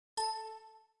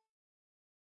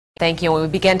Thank you. We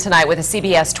begin tonight with a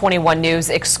CBS 21 News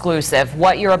exclusive.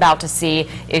 What you're about to see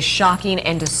is shocking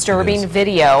and disturbing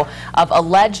video of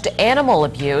alleged animal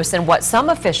abuse and what some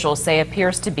officials say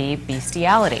appears to be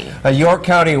bestiality. A York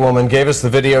County woman gave us the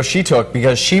video she took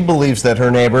because she believes that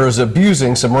her neighbor is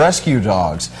abusing some rescue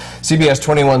dogs. CBS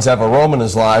 21's Eva Roman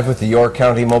is live with the York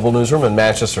County Mobile Newsroom in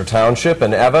Manchester Township.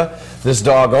 And Eva, this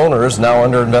dog owner is now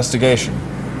under investigation.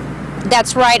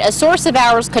 That's right. A source of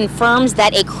ours confirms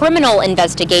that a criminal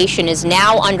investigation is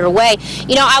now underway.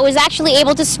 You know, I was actually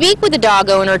able to speak with the dog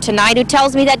owner tonight, who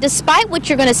tells me that despite what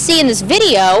you're going to see in this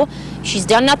video, she's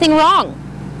done nothing wrong.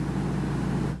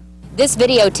 This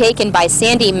video, taken by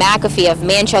Sandy McAfee of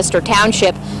Manchester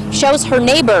Township, shows her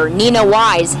neighbor, Nena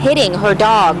Wise, hitting her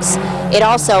dogs. It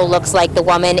also looks like the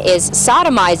woman is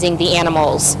sodomizing the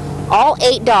animals. All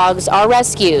 8 dogs are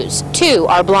rescues. 2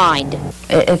 are blind.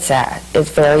 It's sad. It's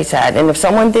very sad. And if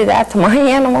someone did that to my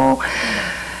animal,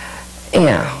 you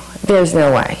know, there's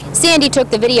no way. Sandy took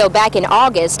the video back in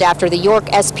August after the York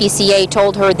SPCA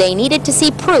told her they needed to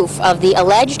see proof of the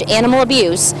alleged animal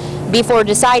abuse before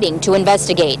deciding to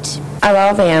investigate. I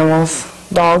love animals,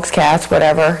 dogs, cats,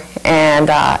 whatever, and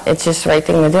it's just the right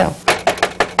thing to do.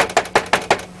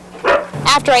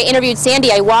 After I interviewed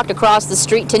Sandy, I walked across the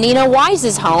street to Nena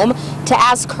Wise's home to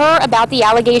ask her about the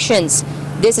allegations.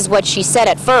 This is what she said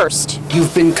at first.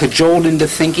 You've been cajoled into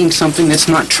thinking something that's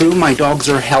not true. My dogs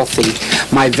are healthy.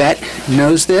 My vet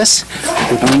knows this.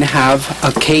 We're going to have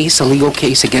a case, a legal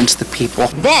case against the people.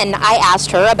 Then I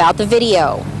asked her about the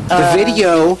video. The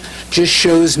video just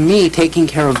shows me taking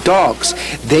care of dogs.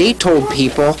 They told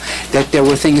people that there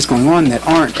were things going on that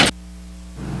aren't.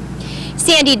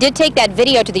 Sandy did take that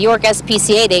video to the York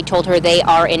SPCA. They told her they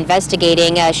are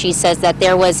investigating. She says that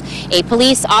there was a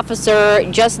police officer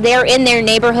just there in their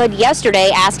neighborhood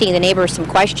yesterday asking the neighbors some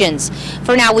questions.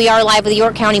 For now, we are live with the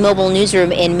York County Mobile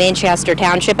Newsroom in Manchester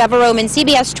Township. Eva Roman,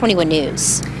 CBS 21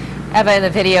 News. Eva, in the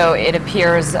video, it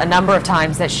appears a number of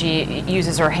times that she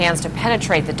uses her hands to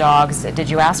penetrate the dogs. Did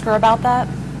you ask her about that?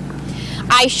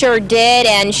 I sure did,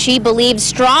 and she believes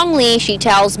strongly. She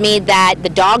tells me that the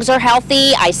dogs are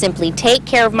healthy. I simply take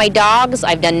care of my dogs.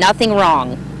 I've done nothing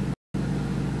wrong.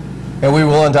 And we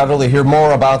will undoubtedly hear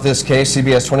more about this case.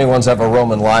 CBS 21's Eva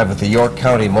Roman live at the York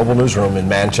County Mobile Newsroom in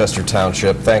Manchester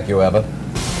Township. Thank you, Eva.